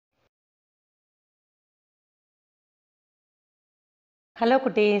Hello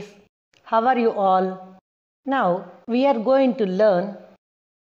Kutties, how are you all? Now we are going to learn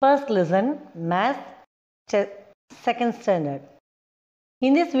first lesson Math second standard.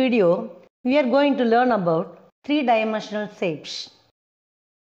 In this video we are going to learn about three-dimensional shapes.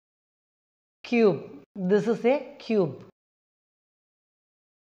 Cube. This is a cube.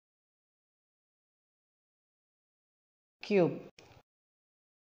 Cube.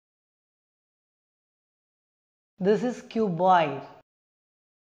 This is cuboid.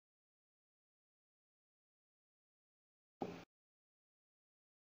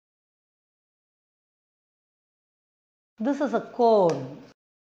 This is a cone.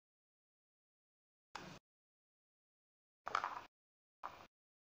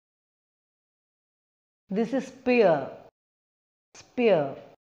 This is sphere. Sphere.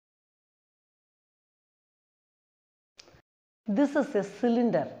 This is a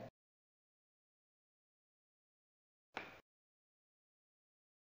cylinder.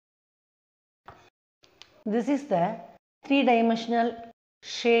 This is the three-dimensional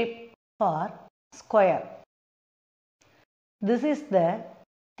shape for square. This is the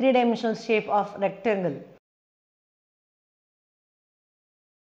three-dimensional shape of rectangle.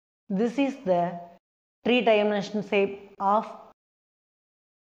 This is the three-dimensional shape of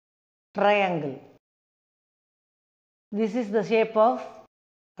triangle. This is the shape of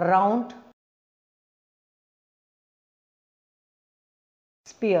round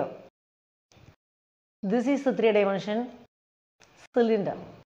sphere. This is the three-dimension cylinder.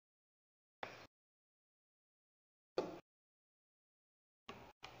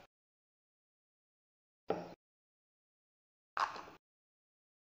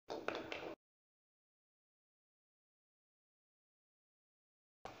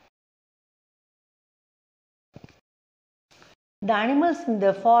 The animals in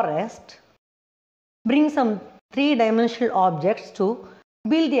the forest bring some three-dimensional objects to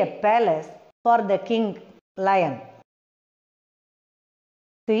build a palace for the king lion.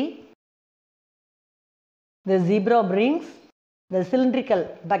 See, the zebra brings the cylindrical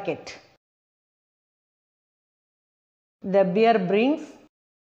bucket. The bear brings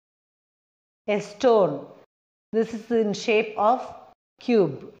a stone. This is in shape of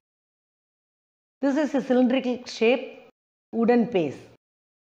cube. This is a cylindrical shape wooden piece.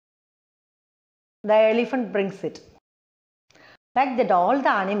 The elephant brings it. Like that, all the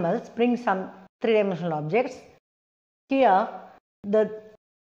animals bring some three-dimensional objects. Here, the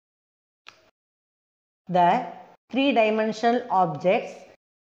three-dimensional objects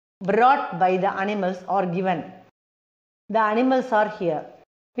brought by the animals are given. The animals are here.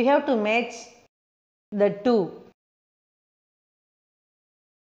 We have to match the two.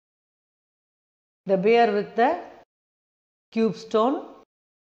 The bear with the cube stone.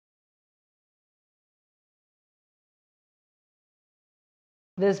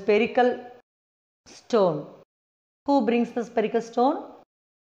 The spherical stone. Who brings the spherical stone?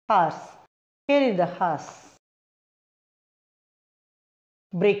 Horse. Here is the horse.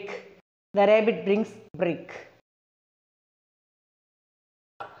 Brick. The rabbit brings brick.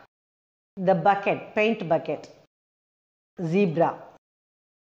 The bucket, paint bucket. Zebra.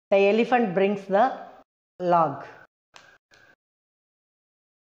 The elephant brings the log.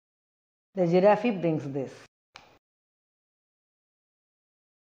 The giraffe brings this.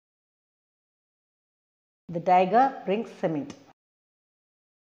 The tiger brings cement.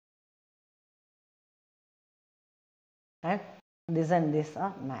 And this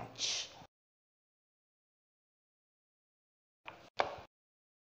are match.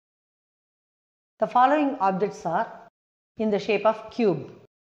 The following objects are in the shape of cube.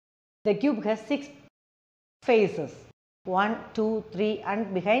 The cube has 6 faces. 1, 2, 3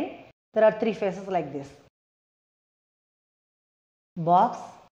 and behind there are 3 faces like this. Box,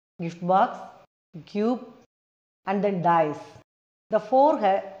 gift box, cube and then dice. The four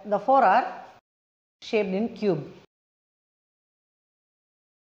are shaped in cube.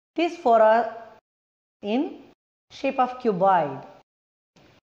 These 4 are in shape of cuboid.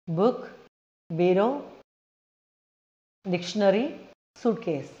 Book, bureau, dictionary,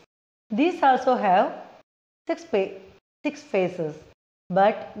 suitcase. These also have 6 faces,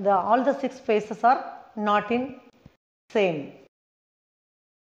 but all the 6 faces are not in same.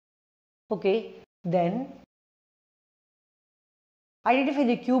 Okay, then identify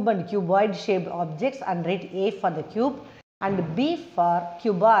the cube and cuboid shaped objects and write A for the cube and B for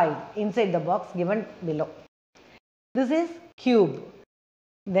cuboid inside the box given below. This is cube.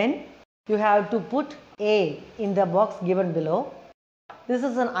 Then you have to put A in the box given below. This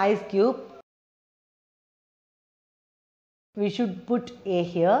is an ice cube. We should put A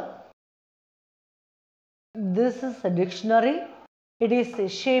here. This is a dictionary. it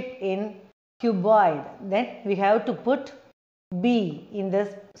is shaped in cuboid. Then we have to put B in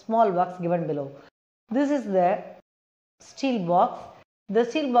this small box given below. This is the steel box. The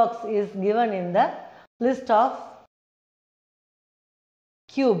steel box is given in the list of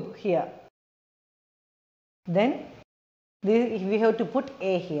cube here. Then we have to put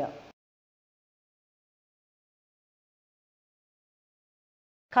A here.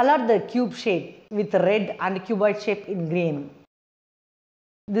 Color the cube shape with red and cuboid shape in green.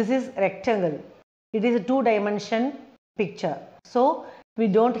 This is rectangle. It is a two-dimension picture. So we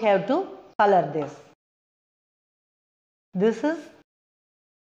don't have to color this. This is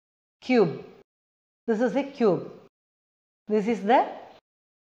cube. This is a cube. This is the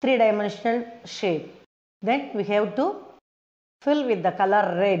three-dimensional shape. Then we have to fill with the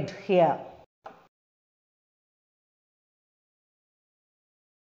color red here.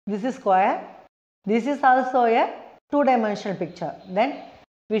 This is square. This is also a two-dimensional picture. Then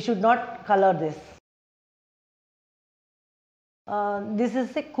we should not color this. This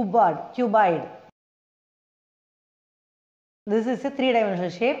is a cuboid. This is a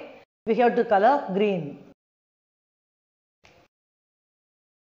three-dimensional shape. We have to color green.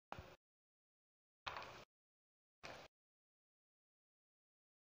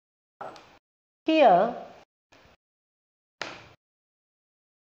 Here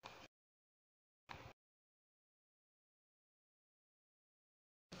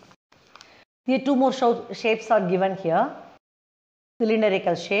two more shapes are given here.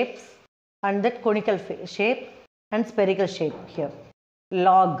 Cylindrical shapes and that conical shape and spherical shape here.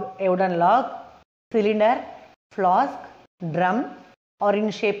 Log, a wooden log, cylinder, flask, drum are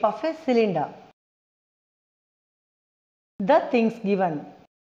in shape of a cylinder. The things given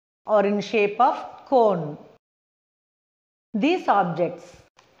are in shape of cone. These objects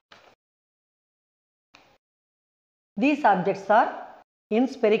are in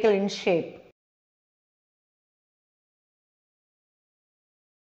spherical in shape.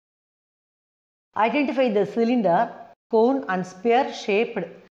 Identify the cylinder, cone and sphere shaped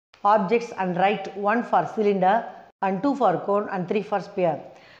objects and write 1 for cylinder and 2 for cone and 3 for sphere.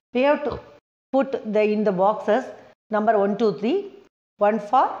 We have to put in the boxes number 1, 2, 3, 1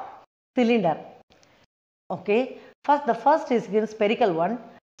 for cylinder. Okay. The first is given spherical one,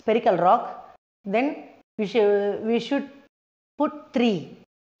 spherical rock. Then we should put 3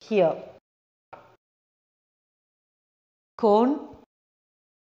 here. Cone.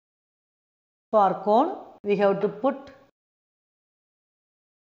 For cone, we have to put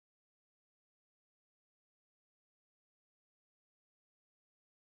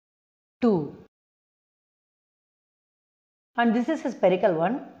 2. And this is a spherical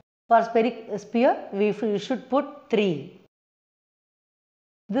one. For sphere, we should put 3.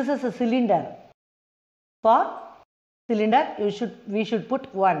 This is a cylinder. For cylinder, we should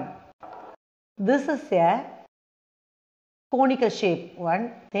put 1. This is a conical shape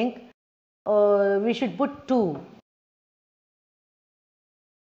one. Think we should put 2.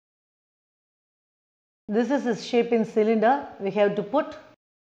 This is a shape in cylinder. We have to put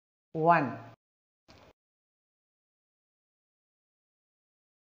 1.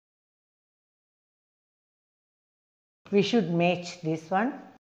 We should match this one.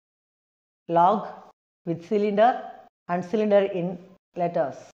 Log with cylinder and cylinder in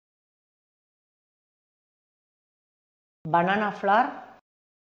letters. Banana flower.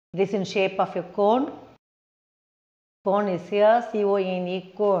 It is in shape of a cone. Cone is here,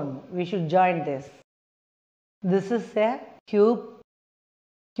 C-O-N-E, cone. We should join this. This is a cube.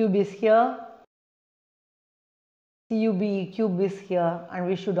 Cube is here. C-U-B-E, cube is here. And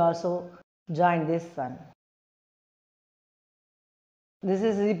we should join this one. This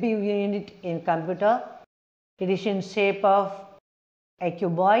is CPU unit in computer. It is in shape of a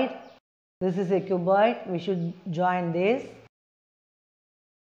cuboid. This is a cuboid. We should join this.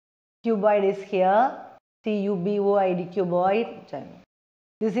 Cuboid is here. C-U-B-O-I-D, cuboid.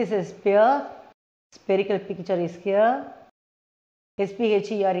 This is a sphere. Spherical picture is here.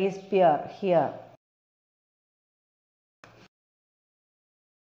 S-P-H-E-R-E, sphere here.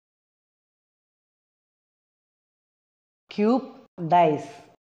 Cube, dice.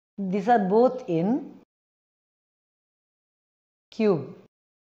 These are both in cube.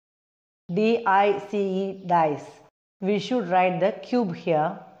 D-I-C-E, dice. We should write the cube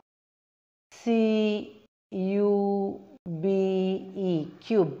here. C-U-B-E,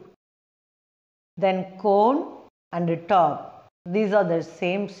 cube. Then cone and top. These are the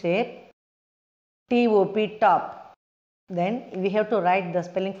same shape. T-O-P, top. Then we have to write the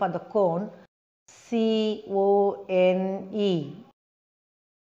spelling for the cone. C-O-N-E.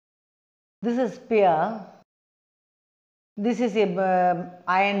 This is sphere. This is a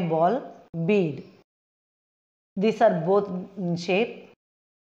iron ball, bead. These are both in shape.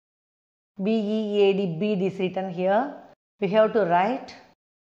 B-E-A-D, bead is written here. We have to write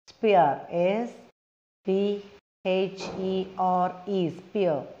sphere, S-P-H-E-R-E,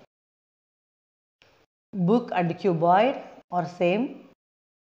 sphere. Book and cuboid are same.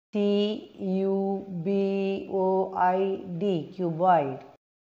 C-U-B-O-I-D, cuboid.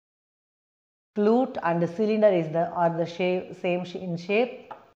 Flute and cylinder are the same in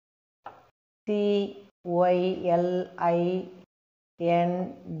shape. C-Y-L-I-N-D-E-R.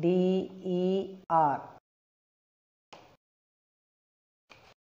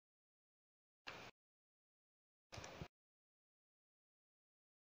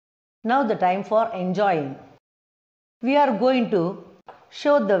 Now the time for enjoying. We are going to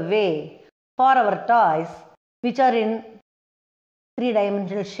show the way for our toys which are in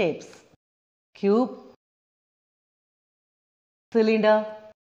three-dimensional shapes. Cube, cylinder,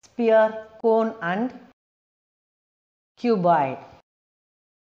 sphere, cone and cuboid.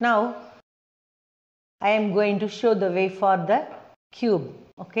 Now I am going to show the way for the cube.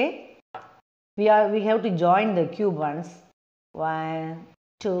 Okay, we have to join the cube once. 1,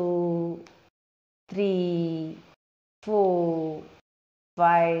 2, 3, 4,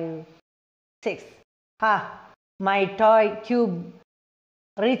 5, 6. My toy cube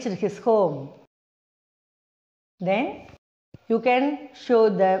reached his home. Then you can show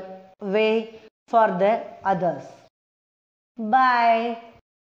the way for the others. Bye.